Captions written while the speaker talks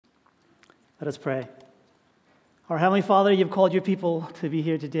Let us pray. Our Heavenly Father, you've called your people to be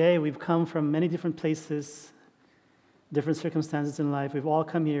here today. We've come from many different places, different circumstances in life. We've all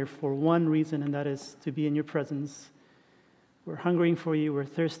come here for one reason, and that is to be in your presence. We're hungering for you. We're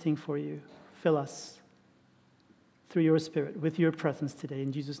thirsting for you. Fill us through your Spirit with your presence today.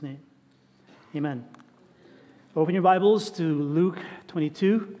 In Jesus' name, amen. Open your Bibles to Luke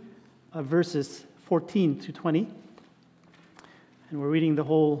 22, verses 14 to 20. And we're reading the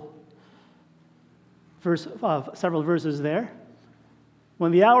whole several verses there.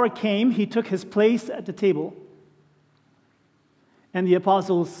 When the hour came, he took his place at the table, and the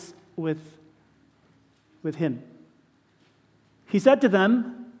apostles with him. He said to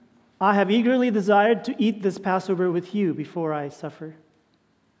them, I have eagerly desired to eat this Passover with you before I suffer.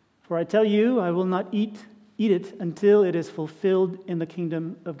 For I tell you, I will not eat it until it is fulfilled in the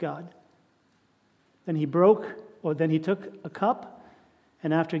kingdom of God. Then he took a cup,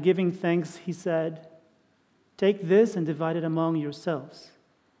 and after giving thanks, he said, Take this and divide it among yourselves.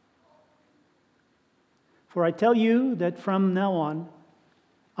 For I tell you that from now on,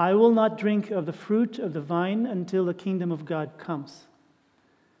 I will not drink of the fruit of the vine until the kingdom of God comes.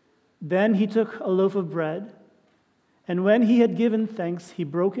 Then he took a loaf of bread, and when he had given thanks, he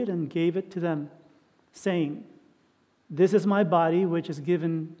broke it and gave it to them, saying, This is my body, which is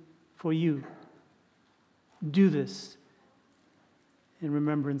given for you. Do this in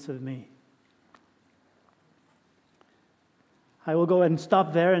remembrance of me. I will go ahead and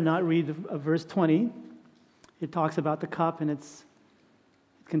stop there and not read verse 20. It talks about the cup, and it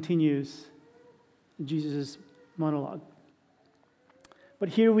continues Jesus' monologue. But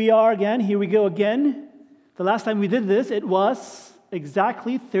here we are again. Here we go again. The last time we did this, it was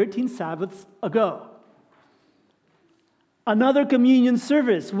exactly 13 Sabbaths ago. Another communion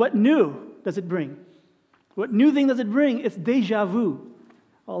service. What new does it bring? What new thing does it bring? It's deja vu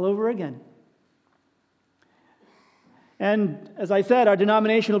all over again. And as I said, our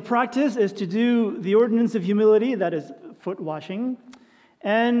denominational practice is to do the ordinance of humility, that is foot washing,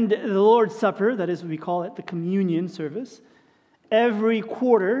 and the Lord's Supper, that is, we call it the communion service, every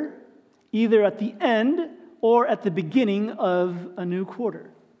quarter, either at the end or at the beginning of a new quarter.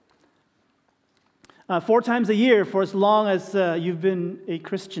 4 times a year for as long as you've been a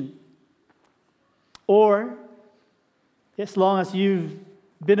Christian. Or as long as you've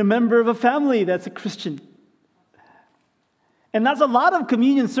been a member of a family that's a Christian. And that's a lot of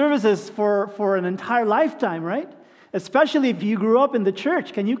communion services for an entire lifetime, right? Especially if you grew up in the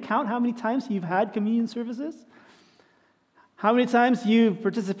church. Can you count how many times you've had communion services? How many times you've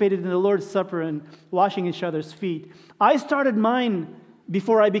participated in the Lord's Supper and washing each other's feet? I started mine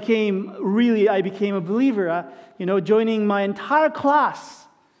before I became a believer, joining my entire class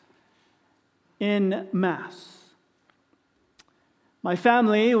in Mass. My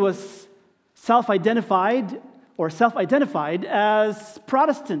family was self-identified as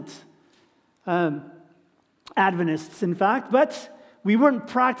Protestant, Adventists, in fact, but we weren't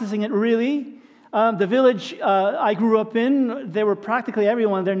practicing it really. The village I grew up in, they were practically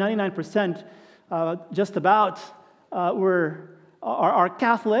everyone there, 99%, just about, are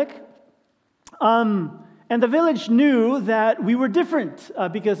Catholic. And the village knew that we were different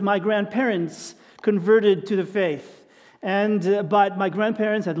because my grandparents converted to the faith. But my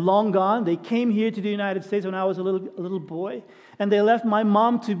grandparents had long gone. They came here to the United States when I was a little boy, and they left my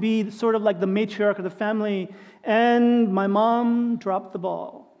mom to be sort of like the matriarch of the family, and my mom dropped the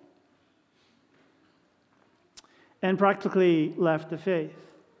ball and practically left the faith.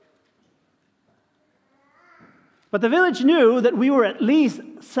 But the village knew that we were at least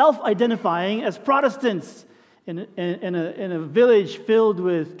self-identifying as Protestants in a village filled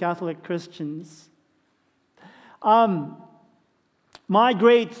with Catholic Christians. My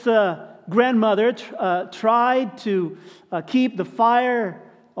great grandmother tried to keep the fire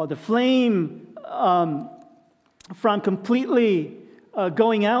or the flame from completely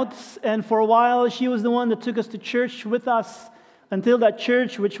going out, and for a while she was the one that took us to church with us until that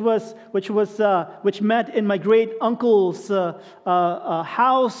church, which met in my great uncle's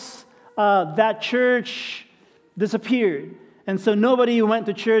house, that church disappeared, and so nobody went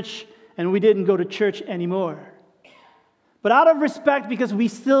to church, and we didn't go to church anymore. But out of respect, because we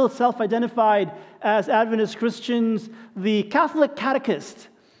still self-identified as Adventist Christians, the Catholic catechist,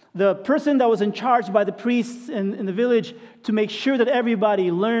 the person that was in charge by the priests in the village to make sure that everybody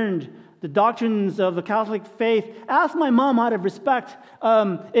learned the doctrines of the Catholic faith, asked my mom out of respect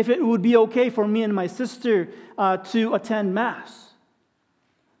if it would be okay for me and my sister to attend Mass.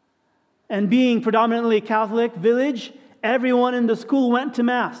 And being predominantly a Catholic village, everyone in the school went to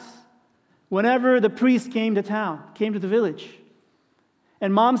Mass whenever the priest came to town, came to the village.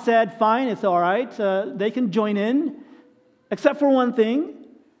 And Mom said, fine, it's all right. They can join in, except for one thing.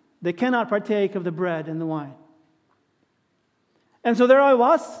 They cannot partake of the bread and the wine. And so there I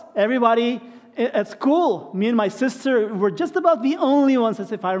was, everybody at school. Me and my sister were just about the only ones,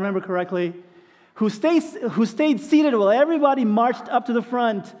 as if I remember correctly, who stayed seated while everybody marched up to the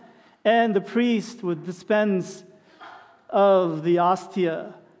front, and the priest would dispense of the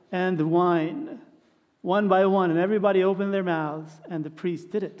ostia and the wine one by one, and everybody opened their mouths, and the priest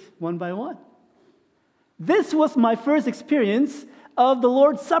did it one by one. This was my first experience of the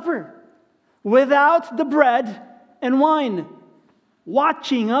Lord's Supper without the bread and wine,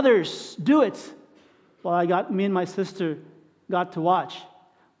 watching others do it. Well, me and my sister got to watch.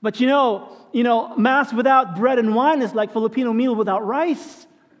 But you know, Mass without bread and wine is like Filipino meal without rice.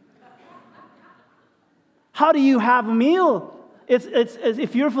 How do you have a meal? It's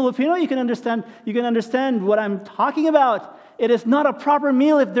if you're Filipino, you can understand what I'm talking about. It is not a proper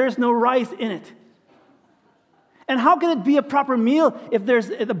meal if there's no rice in it. And how can it be a proper meal if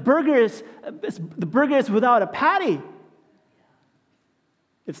the burger is without a patty?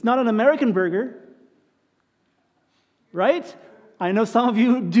 It's not an American burger, right? I know some of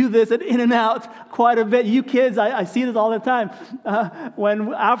you do this at In-N-Out quite a bit. You kids, I see this all the time.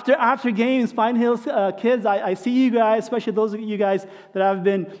 When after games, Pine Hills kids, I see you guys, especially those of you guys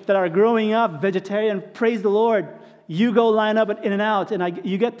that are growing up vegetarian. Praise the Lord. You go line up at In-N-Out, and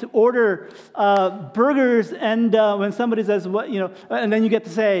you get to order burgers. And when somebody says and then you get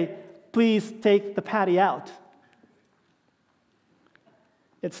to say, "Please take the patty out."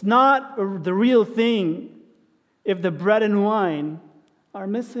 It's not the real thing if the bread and wine are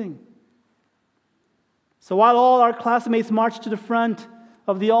missing. So while all our classmates marched to the front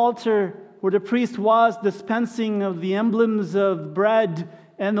of the altar where the priest was dispensing of the emblems of bread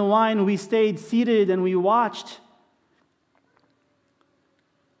and the wine, we stayed seated and we watched.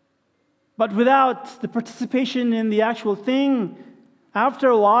 But without the participation in the actual thing, after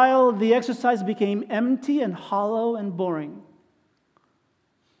a while, the exercise became empty and hollow and boring.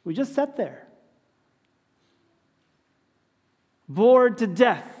 We just sat there, bored to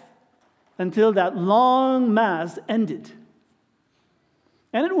death, until that long Mass ended.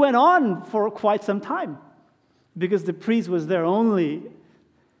 And it went on for quite some time, because the priest was there only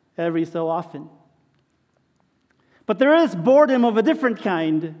every so often. But there is boredom of a different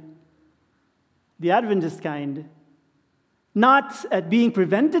kind, the Adventist kind, not at being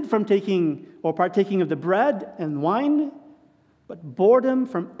prevented from taking or partaking of the bread and wine, but boredom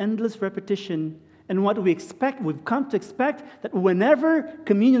from endless repetition. And what we've come to expect, that whenever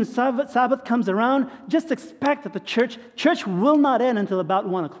Communion Sabbath comes around, just expect that the church will not end until about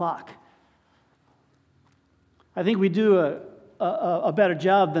 1 o'clock. I think we do a better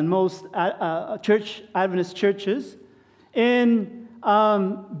job than most Adventist churches in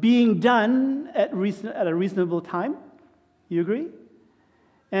being done at a reasonable time. You agree?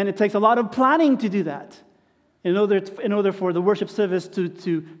 And it takes a lot of planning to do that. In order for the worship service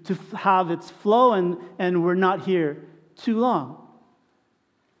to have its flow, and we're not here too long.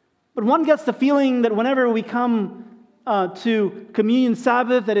 But one gets the feeling that whenever we come to Communion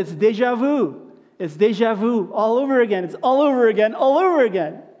Sabbath, that it's déjà vu. It's déjà vu all over again. It's all over again, all over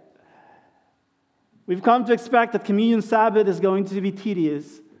again. We've come to expect that Communion Sabbath is going to be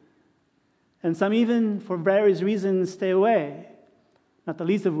tedious. And some even, for various reasons, stay away. Not the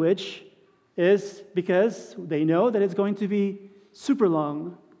least of which is because they know that it's going to be super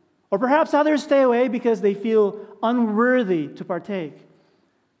long. Or perhaps others stay away because they feel unworthy to partake.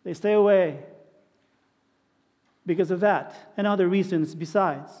 They stay away because of that and other reasons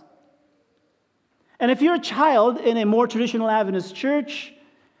besides. And if you're a child in a more traditional Adventist church,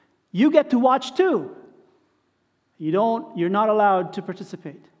 you get to watch too. You're not allowed to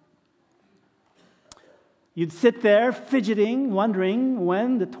participate. You'd sit there fidgeting, wondering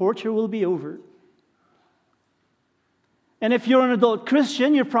when the torture will be over. And if you're an adult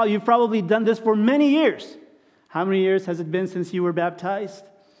Christian, you've probably done this for many years. How many years has it been since you were baptized?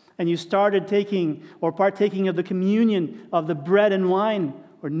 And you started taking or partaking of the communion of the bread and wine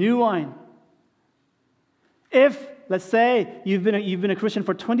or new wine. If, let's say, you've been a Christian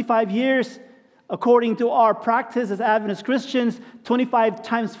for 25 years, according to our practice as Adventist Christians, 25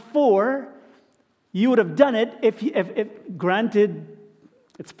 times 4, you would have done it if granted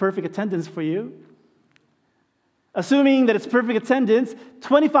it's perfect attendance for you. Assuming that it's perfect attendance,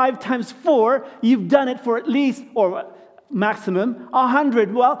 25 times 4, you've done it for at least, or maximum,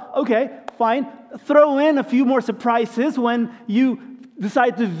 100. Well, okay, fine. Throw in a few more surprises when you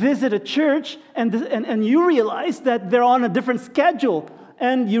decide to visit a church and you realize that they're on a different schedule.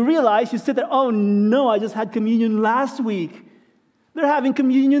 And you realize, you sit there, oh no, I just had communion last week. They're having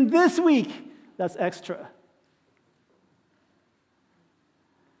communion this week. That's extra.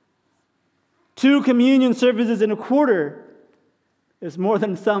 2 communion services in a quarter is more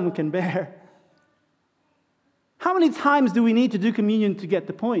than some can bear. How many times do we need to do communion to get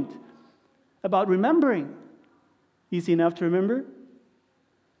the point about remembering? Easy enough to remember.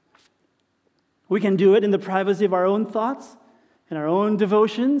 We can do it in the privacy of our own thoughts and our own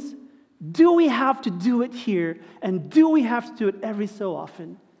devotions. Do we have to do it here? And do we have to do it every so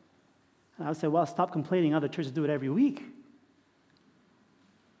often? And I would say, well, stop complaining. Other churches do it every week.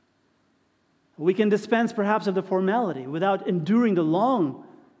 We can dispense perhaps of the formality without enduring the long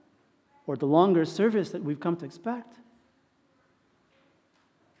or the longer service that we've come to expect.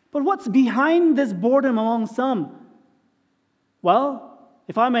 But what's behind this boredom among some? Well,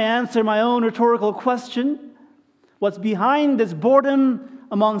 if I may answer my own rhetorical question, what's behind this boredom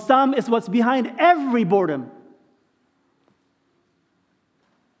among some is what's behind every boredom.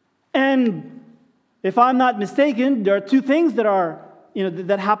 And if I'm not mistaken, there are 2 things that are,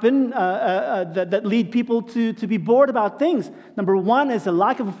 that happen that lead people to be bored about things. Number 1 is a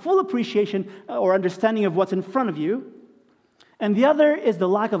lack of a full appreciation or understanding of what's in front of you. And the other is the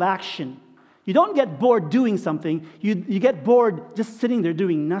lack of action. You don't get bored doing something. You get bored just sitting there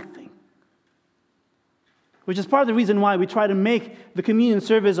doing nothing. Which is part of the reason why we try to make the communion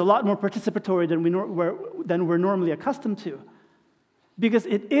service a lot more participatory than we're normally accustomed to. Because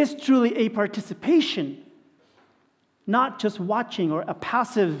it is truly a participation, not just watching or a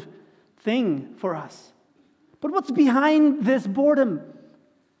passive thing for us. But what's behind this boredom?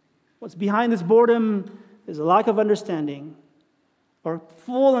 What's behind this boredom is a lack of understanding or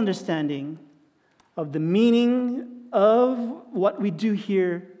full understanding of the meaning of what we do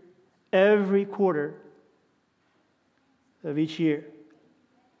here every quarter of each year.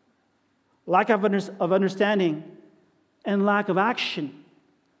 Lack of understanding and lack of action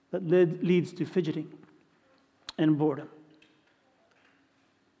that leads to fidgeting and boredom.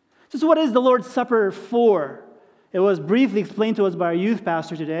 So what is the Lord's Supper for? It was briefly explained to us by our youth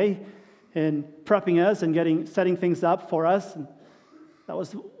pastor today in prepping us and setting things up for us. And that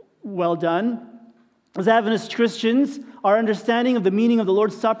was well done. As Adventist Christians, our understanding of the meaning of the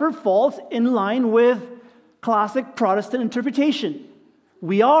Lord's Supper falls in line with classic Protestant interpretation.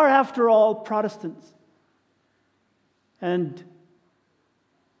 We are, after all, Protestants. And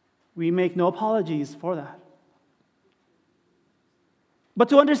we make no apologies for that. But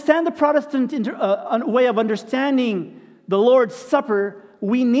to understand the Protestant way of understanding the Lord's Supper,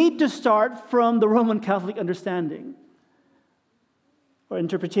 we need to start from the Roman Catholic understanding or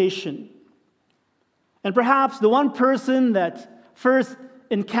interpretation. And perhaps the one person that first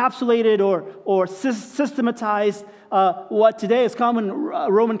encapsulated or systematized what today is common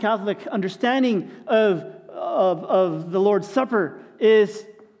Roman Catholic understanding of the Lord's Supper is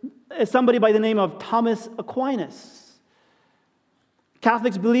somebody by the name of Thomas Aquinas.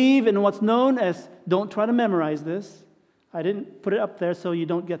 Catholics believe in what's known as, don't try to memorize this. I didn't put it up there so you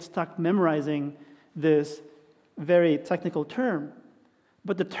don't get stuck memorizing this very technical term.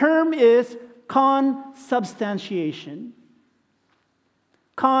 But the term is consubstantiation.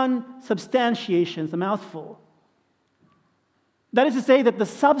 Consubstantiation is a mouthful. That is to say that the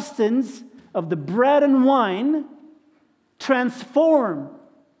substance of the bread and wine transform.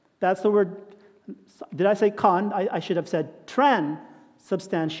 That's the word. Did I say con? I should have said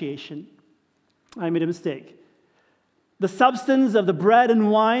transubstantiation. I made a mistake. The substance of the bread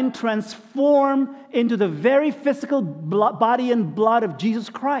and wine transform into the very physical body and blood of Jesus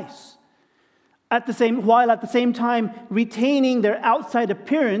Christ, while at the same time retaining their outside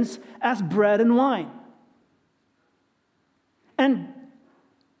appearance as bread and wine. And,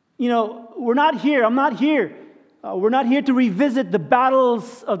 we're not here to revisit the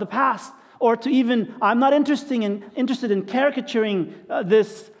battles of the past, or I'm not interested in caricaturing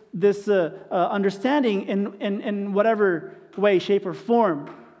this understanding in whatever way, shape, or form.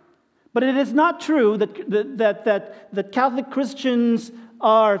 But it is not true that Catholic Christians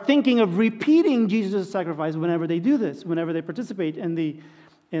are thinking of repeating Jesus' sacrifice whenever they do this, whenever they participate in the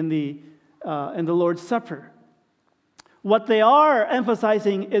Lord's Supper. What they are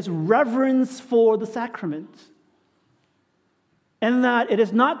emphasizing is reverence for the sacrament, and that it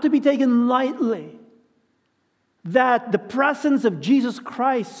is not to be taken lightly, that the presence of Jesus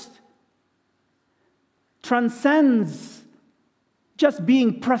Christ transcends just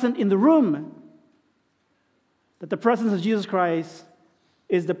being present in the room, that the presence of Jesus Christ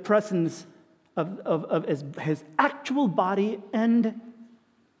is the presence of his actual body and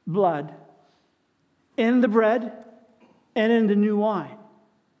blood in the bread and in the new wine.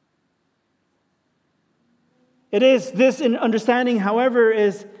 This in understanding, however,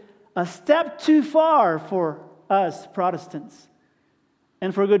 is a step too far for us Protestants,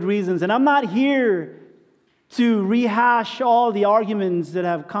 and for good reasons. And I'm not here to rehash all the arguments that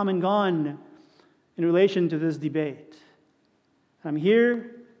have come and gone in relation to this debate. I'm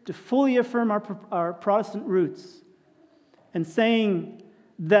here to fully affirm our Protestant roots and saying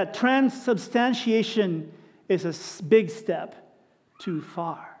that transubstantiation is a big step too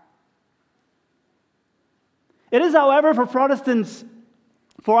far. It is, however, for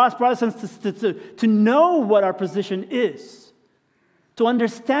us Protestants to know what our position is, to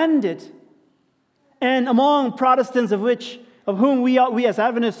understand it, and among Protestants of whom we as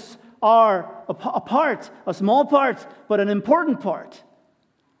Adventists are a part, a small part, but an important part.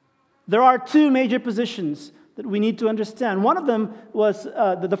 There are two major positions that we need to understand. One of them was,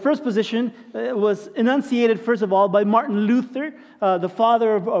 the first position was enunciated, first of all, by Martin Luther, the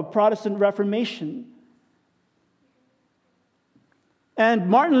father of Protestant Reformation. And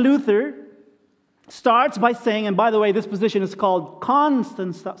Martin Luther starts by saying, and by the way, this position is called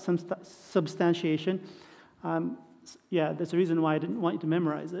constant substantiation. That's the reason why I didn't want you to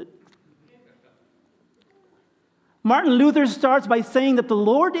memorize it. Martin Luther starts by saying that the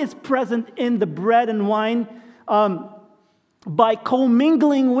Lord is present in the bread and wine by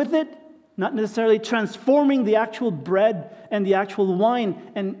commingling with it, not necessarily transforming the actual bread and the actual wine,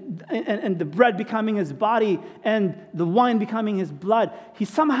 and the bread becoming his body and the wine becoming his blood. He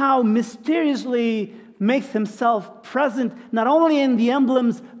somehow mysteriously makes himself present not only in the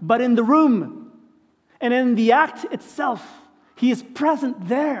emblems but in the room and in the act itself. He is present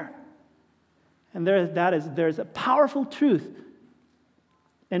there. And there's a powerful truth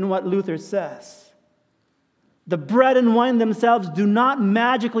in what Luther says. The bread and wine themselves do not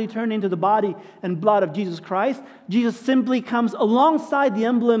magically turn into the body and blood of Jesus Christ. Jesus simply comes alongside the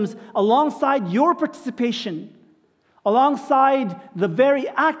emblems, alongside your participation, alongside the very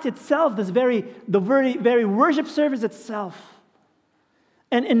act itself, the very worship service itself,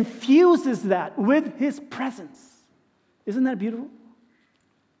 and infuses that with his presence. Isn't that beautiful?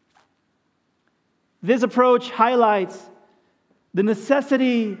 This approach highlights the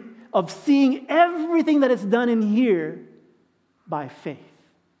necessity of seeing everything that is done in here by faith.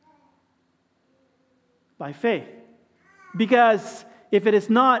 By faith. Because if it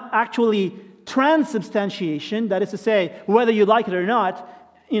is not actually transubstantiation, that is to say, whether you like it or not,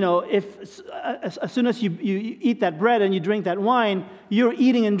 if as soon as you eat that bread and you drink that wine, you're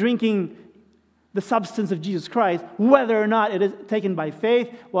eating and drinking the substance of Jesus Christ, whether or not it is taken by faith.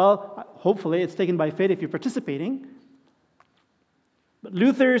 Well, hopefully it's taken by faith if you're participating. But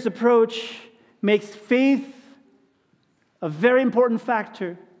Luther's approach makes faith a very important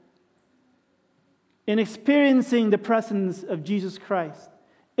factor in experiencing the presence of Jesus Christ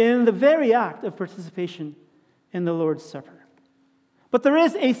in the very act of participation in the Lord's Supper. But there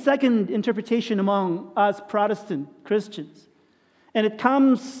is a second interpretation among us Protestant Christians, and it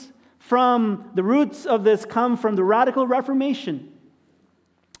comes from, the roots of this come from the Radical Reformation,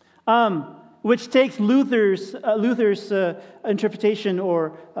 which takes Luther's interpretation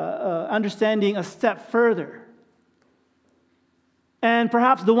or understanding a step further. And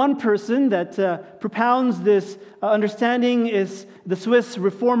perhaps the one person that propounds this understanding is the Swiss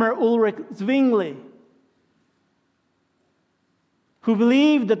reformer Ulrich Zwingli, who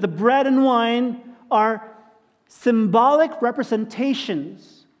believed that the bread and wine are symbolic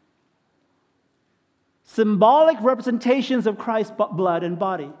representations of Christ's blood and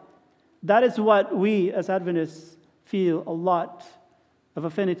body. That is what we as Adventists feel a lot of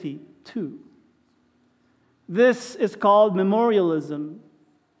affinity to. This is called memorialism.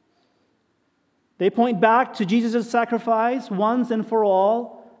 They point back to Jesus' sacrifice once and for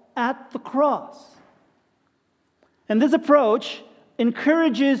all at the cross. And this approach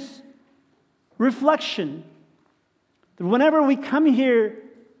encourages reflection. That whenever we come here,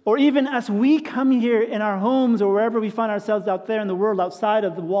 or even as we come here in our homes or wherever we find ourselves out there in the world outside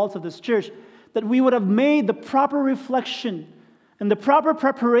of the walls of this church, that we would have made the proper reflection and the proper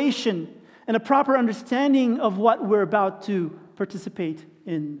preparation and a proper understanding of what we're about to participate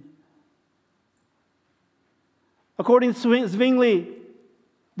in. According to Zwingli,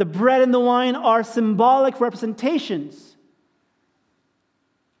 the bread and the wine are symbolic representations.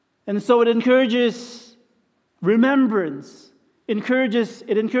 And so it encourages remembrance. It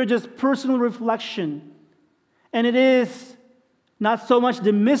encourages personal reflection. And it is not so much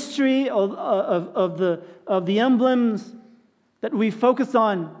the mystery of the emblems that we focus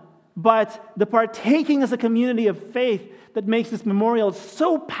on, but the partaking as a community of faith that makes this memorial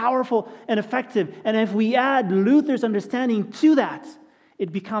so powerful and effective. And if we add Luther's understanding to that,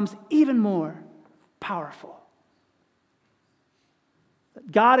 it becomes even more powerful.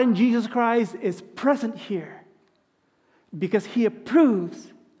 God in Jesus Christ is present here because He approves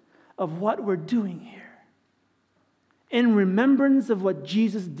of what we're doing here in remembrance of what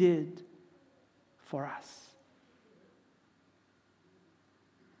Jesus did for us.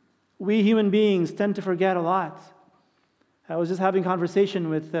 We human beings tend to forget a lot. I was just having a conversation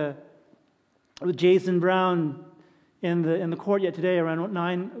with Jason Brown in the courtyard today around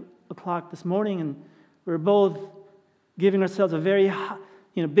 9 o'clock this morning, and we were both giving ourselves a very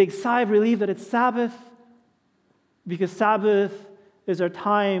big sigh of relief that it's Sabbath, because Sabbath is our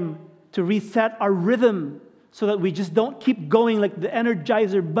time to reset our rhythm so that we just don't keep going like the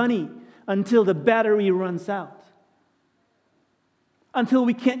Energizer Bunny until the battery runs out. Until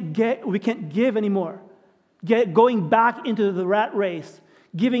we can't give anymore. Going back into the rat race,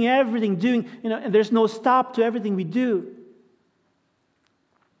 giving everything, doing, and there's no stop to everything we do.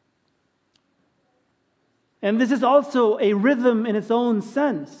 And this is also a rhythm in its own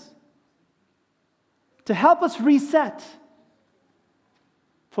sense to help us reset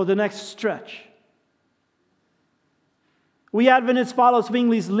for the next stretch. We Adventists follow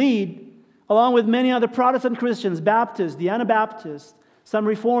Zwingli's lead, along with many other Protestant Christians, Baptists, the Anabaptists, some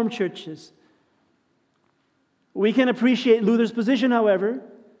Reformed churches. We can appreciate Luther's position, however,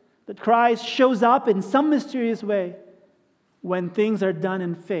 that Christ shows up in some mysterious way when things are done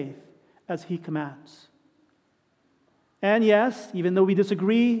in faith as He commands. And yes, even though we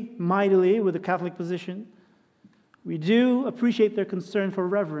disagree mightily with the Catholic position, we do appreciate their concern for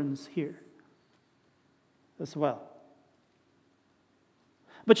reverence here as well.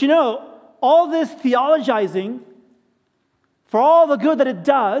 But all this theologizing, for all the good that it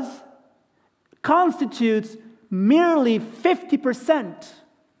does, constitutes merely 50%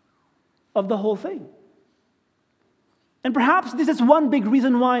 of the whole thing. And perhaps this is one big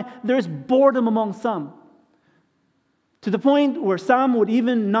reason why there is boredom among some, to the point where some would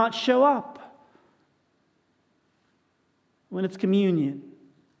even not show up when it's communion.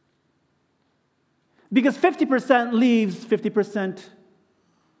 Because 50% leaves 50%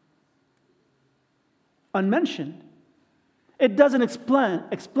 unmentioned. It doesn't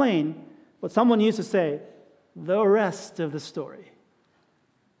explain what someone used to say, the rest of the story.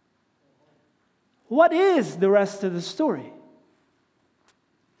 What is the rest of the story?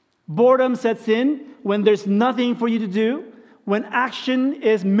 Boredom sets in when there's nothing for you to do, when action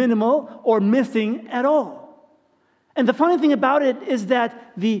is minimal or missing at all. And the funny thing about it is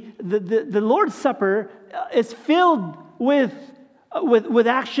that the Lord's Supper is filled with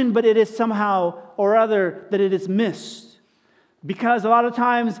action, but it is somehow or other that it is missed. Because a lot of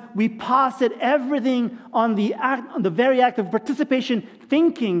times we posit everything on the very act of participation,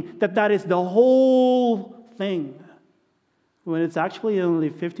 thinking that is the whole thing, when it's actually only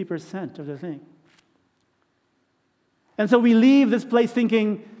 50% of the thing. And so we leave this place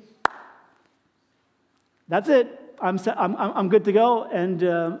thinking, that's it. I'm good to go, and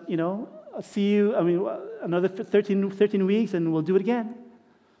I'll see you. Another 13 weeks, and we'll do it again.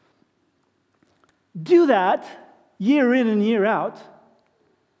 Do that year in and year out,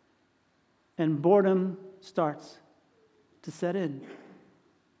 and boredom starts to set in.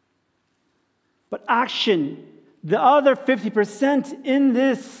 But action, the other 50% in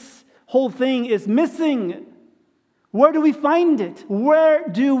this whole thing, is missing. Where do we find it? Where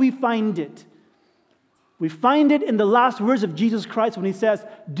do we find it? We find it in the last words of Jesus Christ when He says,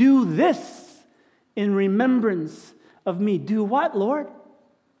 "Do this in remembrance of me." Do what, Lord?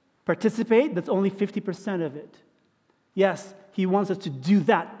 Participate? That's only 50% of it. Yes, He wants us to do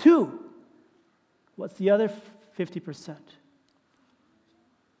that too. What's the other 50%?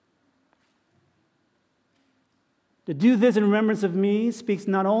 To do this in remembrance of me speaks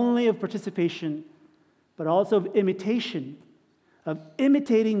not only of participation, but also of imitation, of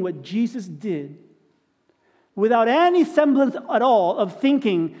imitating what Jesus did, without any semblance at all of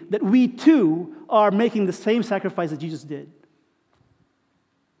thinking that we too are making the same sacrifice that Jesus did.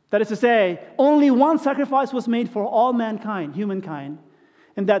 That is to say, only one sacrifice was made for all mankind, humankind,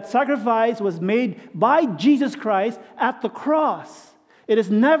 and that sacrifice was made by Jesus Christ at the cross. It is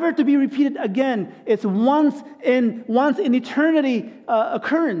never to be repeated again. It's once in eternity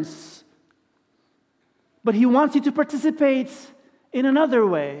occurrence. But He wants you to participate in another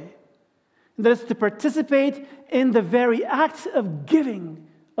way. That is to participate in the very act of giving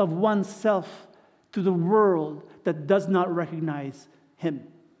of oneself to the world that does not recognize Him.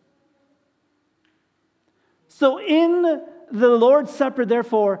 So in the Lord's Supper,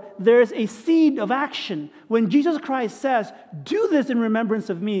 therefore, there's a seed of action. When Jesus Christ says, "Do this in remembrance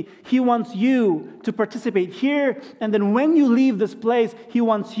of me," He wants you to participate here, and then when you leave this place, He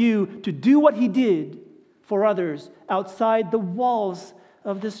wants you to do what He did for others outside the walls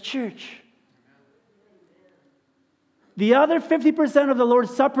of this church. The other 50% of the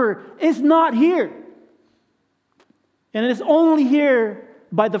Lord's Supper is not here. And it is only here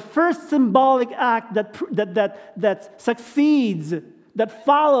by the first symbolic act that succeeds, that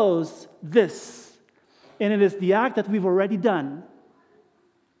follows this. And it is the act that we've already done.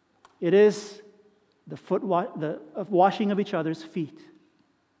 It is the washing of each other's feet.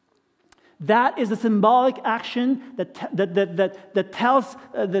 That is a symbolic action that tells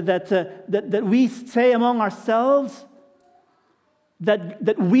that we say among ourselves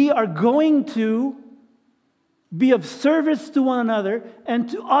that we are going to be of service to one another and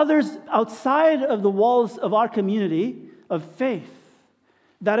to others outside of the walls of our community of faith.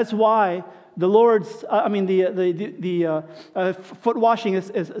 That is why the Lord's, foot washing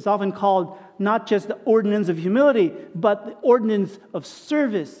is often called not just the ordinance of humility, but the ordinance of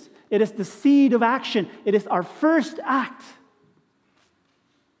service. It is the seed of action. It is our first act,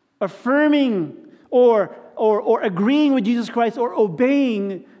 affirming or agreeing with Jesus Christ or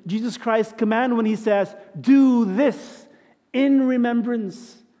obeying Jesus Christ's command when he says, "Do this in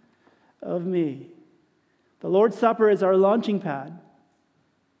remembrance of me." The Lord's Supper is our launching pad.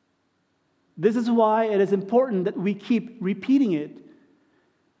 This is why it is important that we keep repeating it.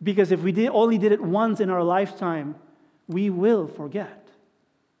 Because if we only did it once in our lifetime, we will forget.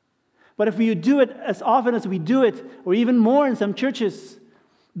 But if we do it as often as we do it, or even more in some churches,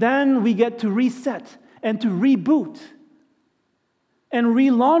 then we get to reset and to reboot and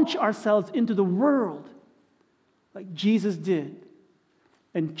relaunch ourselves into the world like Jesus did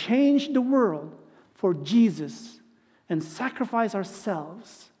and change the world for Jesus and sacrifice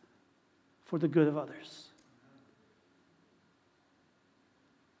ourselves for the good of others.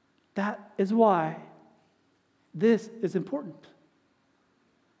 That is why this is important.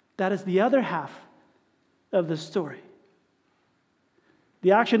 That is the other half of the story.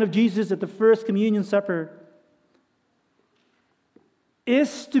 The action of Jesus at the first communion supper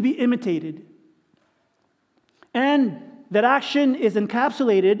is to be imitated. And that action is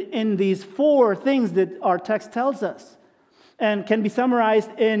encapsulated in these 4 things that our text tells us and can be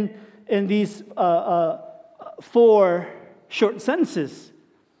summarized in these 4 short sentences.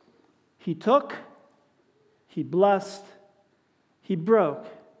 He took, he blessed, he broke,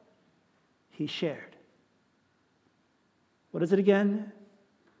 he shared. What is it again?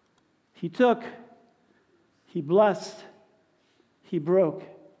 He took, he blessed, he broke,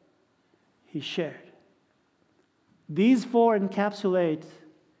 he shared. These 4 encapsulate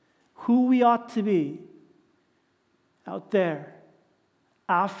who we ought to be out there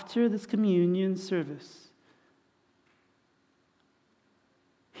after this communion service.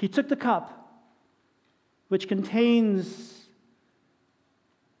 He took the cup, which contains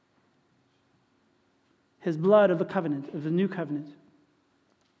his blood of the covenant, of the new covenant,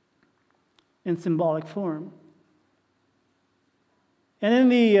 in symbolic form.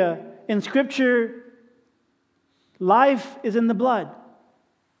 And in Scripture, life is in the blood.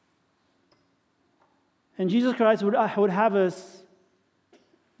 And Jesus Christ would have us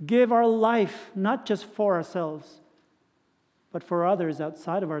give our life not just for ourselves, but for others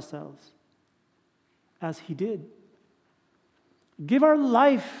outside of ourselves, as he did. Give our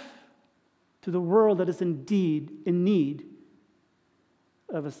life to the world that is indeed in need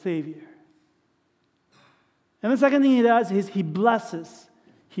of a Savior. And the second thing he does is he blesses.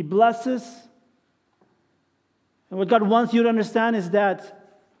 He blesses. And what God wants you to understand is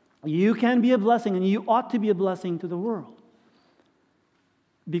that you can be a blessing and you ought to be a blessing to the world.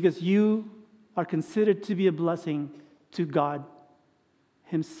 Because you are considered to be a blessing to God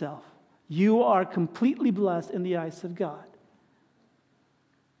himself. You are completely blessed in the eyes of God.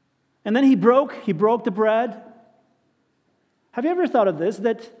 And then he broke the bread. Have you ever thought of this?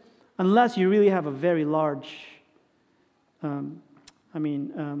 That unless you really have a very large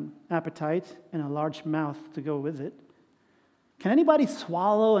appetite and a large mouth to go with it, can anybody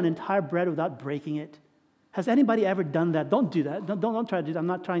swallow an entire bread without breaking it? Has anybody ever done that? Don't do that. Don't try to do that. I'm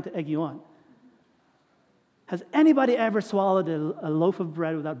not trying to egg you on. Has anybody ever swallowed a loaf of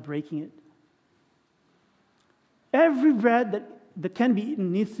bread without breaking it? Every bread that can be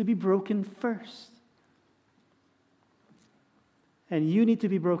eaten needs to be broken first. And you need to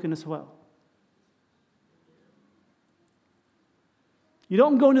be broken as well. You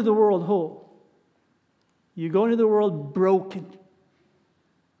don't go into the world whole. You go into the world broken,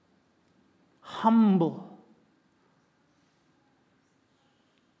 humble,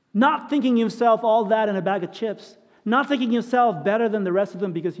 not thinking yourself all that in a bag of chips, not thinking yourself better than the rest of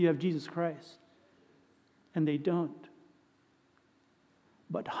them because you have Jesus Christ. And they don't.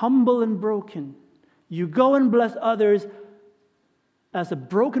 But humble and broken, you go and bless others as a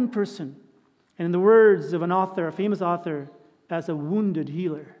broken person, and in the words of an author, a famous author, as a wounded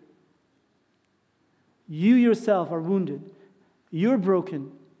healer. You yourself are wounded. You're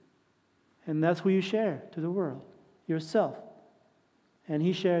broken. And that's who you share to the world, yourself. And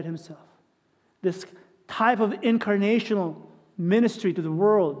he shared himself. This type of incarnational ministry to the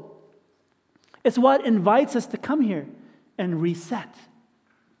world, it's what invites us to come here and reset.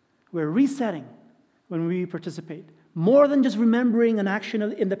 We're resetting when we participate. More than just remembering an action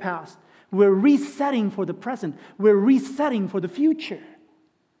in the past. We're resetting for the present. We're resetting for the future.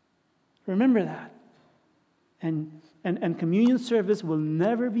 Remember that. And communion service will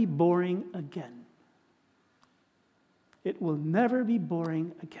never be boring again. It will never be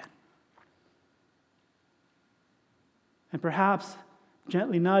boring again. And perhaps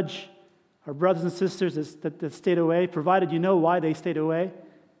gently nudge our brothers and sisters that stayed away, provided you know why they stayed away.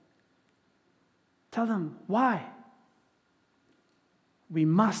 Tell them why. We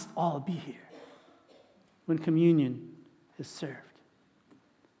must all be here when communion is served.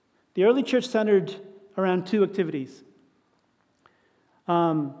 The early church centered around two activities.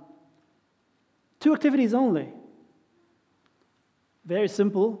 Two activities only. Very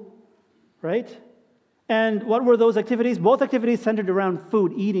simple, right? And what were those activities? Both activities centered around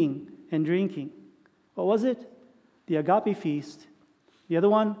food, eating and drinking. What was it? The agape feast. The other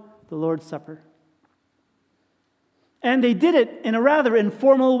one, the Lord's Supper. And they did it in a rather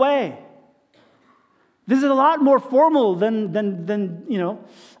informal way. This is a lot more formal than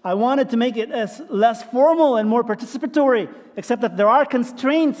I wanted to make it as less formal and more participatory, except that there are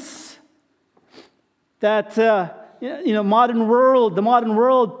constraints that the modern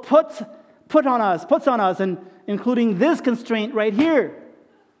world puts on us, and including this constraint right here,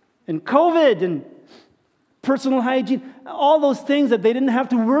 and COVID and personal hygiene, all those things that they didn't have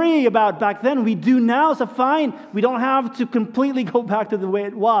to worry about back then, we do now, so fine. We don't have to completely go back to the way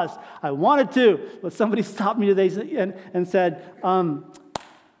it was. I wanted to, but somebody stopped me today and said,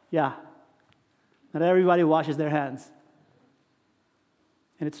 yeah, not everybody washes their hands.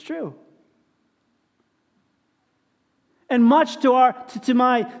 And it's true. And much to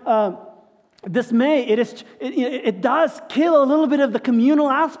my dismay, it does kill a little bit of the communal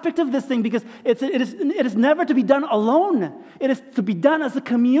aspect of this thing, because it is never to be done alone. It is to be done as a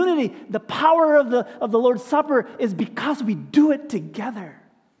community. The power of the Lord's Supper is because we do it together.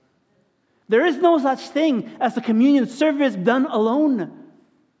 There is no such thing as a communion service done alone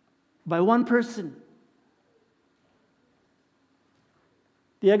by one person.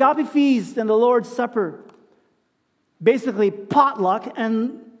 The agape feast and the Lord's Supper, basically potluck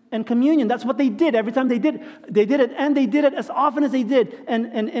and communion. That's what they did. Every time they did it, and they did it as often as they did.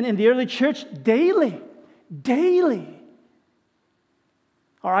 And in the early church, daily.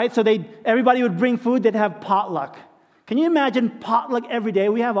 All right, so everybody would bring food. They'd have potluck. Can you imagine potluck every day?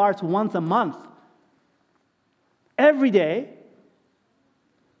 We have ours once a month. Every day.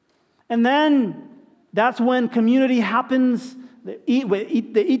 And then that's when community happens. They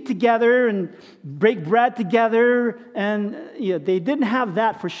eat together and break bread together, and they didn't have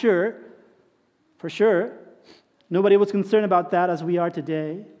that for sure. For sure. Nobody was concerned about that as we are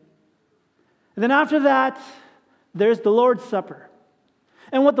today. And then after that, there's the Lord's Supper.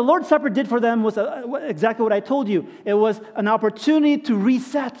 And what the Lord's Supper did for them was exactly what I told you. It was an opportunity to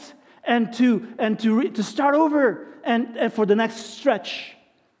reset and to start over and for the next stretch.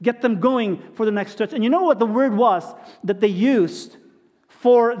 Get them going for the next stretch. And you know what the word was that they used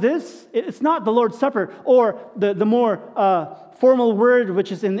for this? It's not the Lord's Supper, or the more formal word,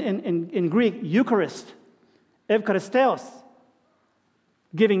 which is in Greek, Eucharist, Evcharisteos,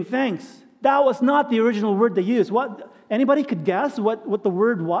 giving thanks. That was not the original word they used. Anybody could guess what the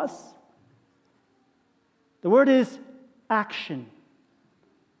word was? The word is action.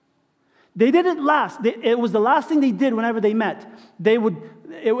 They did it last. It was the last thing they did whenever they met. It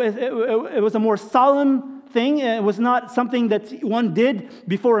was a more solemn thing. It was not something that one did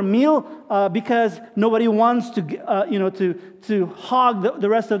before a meal because nobody wants to hog the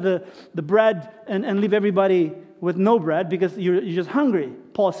rest of the bread and leave everybody with no bread because you're just hungry.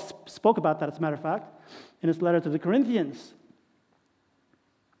 Paul spoke about that, as a matter of fact, in his letter to the Corinthians.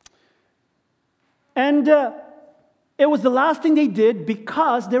 And it was the last thing they did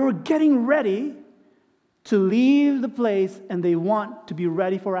because they were getting ready to leave the place, and they want to be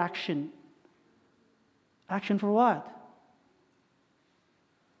ready for action. Action for what?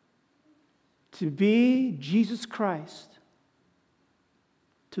 To be Jesus Christ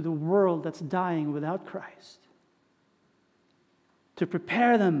to the world that's dying without Christ. To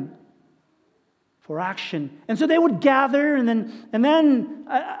prepare them for action. And so they would gather, and then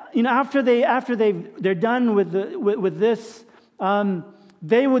after they're done with this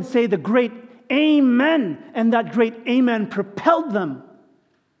they would say the great amen, and that great amen propelled them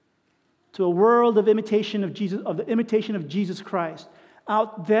to a world of imitation of Jesus, of the imitation of Jesus Christ,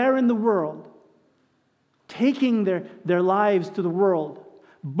 out there in the world, taking their lives to the world,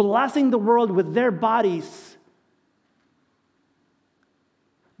 blessing the world with their bodies,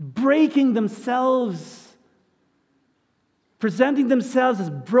 breaking themselves, presenting themselves as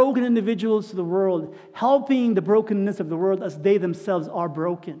broken individuals to the world, helping the brokenness of the world as they themselves are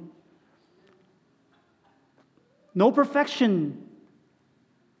broken. No perfection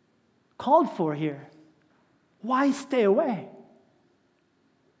called for here. Why stay away?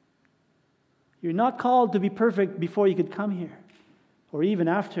 You're not called to be perfect before you could come here, or even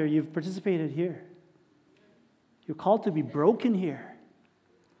after you've participated here. You're called to be broken here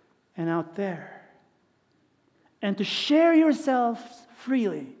and out there, and to share yourselves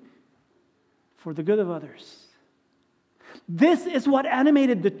freely for the good of others. This is what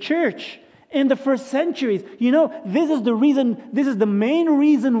animated the church in the first centuries. You know, this is the main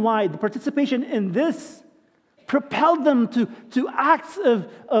reason why the participation in this propelled them to acts of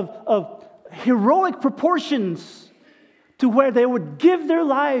heroic proportions, to where they would give their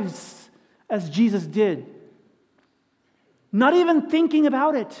lives as Jesus did. Not even thinking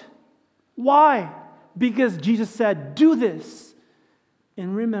about it. Why? Because Jesus said, "Do this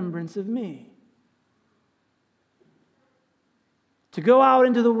in remembrance of me." To go out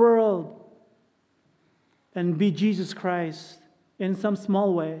into the world and be Jesus Christ in some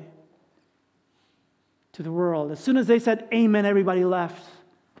small way to the world. As soon as they said amen, everybody left,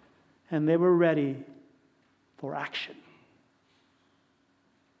 and they were ready for action.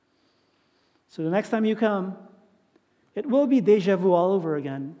 So the next time you come, it will be deja vu all over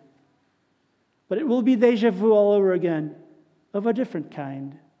again. But it will be deja vu all over again of a different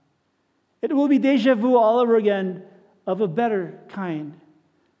kind. It will be deja vu all over again of a better kind.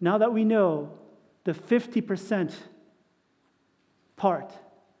 Now that we know the 50% part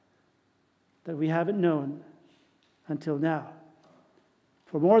that we haven't known until now.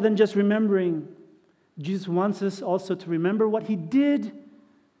 For more than just remembering, Jesus wants us also to remember what He did.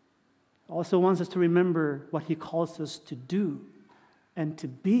 Also wants us to remember what He calls us to do and to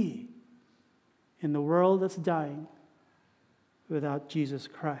be in the world that's dying without Jesus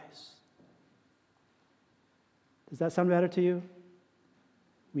Christ. Does that sound better to you?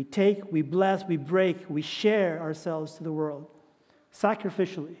 We take, we bless, we break, we share ourselves to the world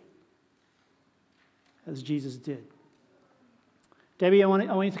sacrificially, as Jesus did. Debbie, I want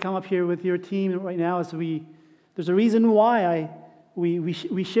you to come up here with your team right now. There's a reason why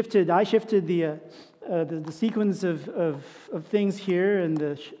I shifted the sequence of things here and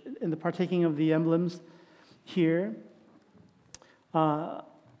the partaking of the emblems here.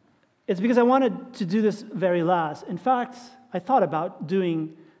 It's because I wanted to do this very last. In fact, I thought about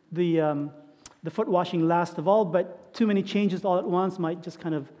doing the foot washing last of all, but too many changes all at once might just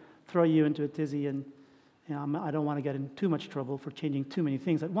kind of throw you into a tizzy, and I don't want to get in too much trouble for changing too many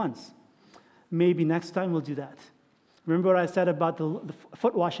things at once. Maybe next time we'll do that. Remember what I said about the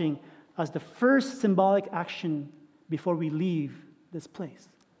foot washing as the first symbolic action before we leave this place.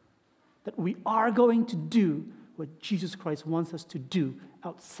 That we are going to do what Jesus Christ wants us to do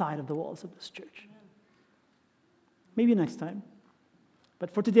outside of the walls of this church. Maybe next time. But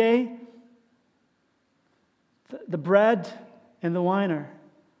for today, the bread and the wine are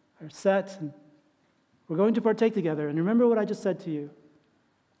set, and we're going to partake together. And remember what I just said to you.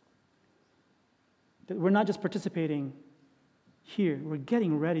 That we're not just participating here, we're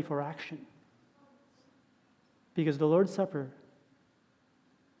getting ready for action. Because the Lord's Supper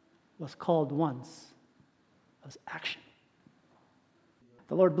was called once as action.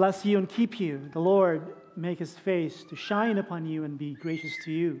 The Lord bless you and keep you. The Lord make His face to shine upon you and be gracious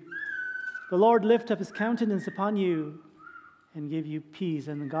to you. The Lord lift up His countenance upon you and give you peace.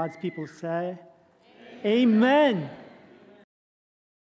 And God's people say, Amen. Amen.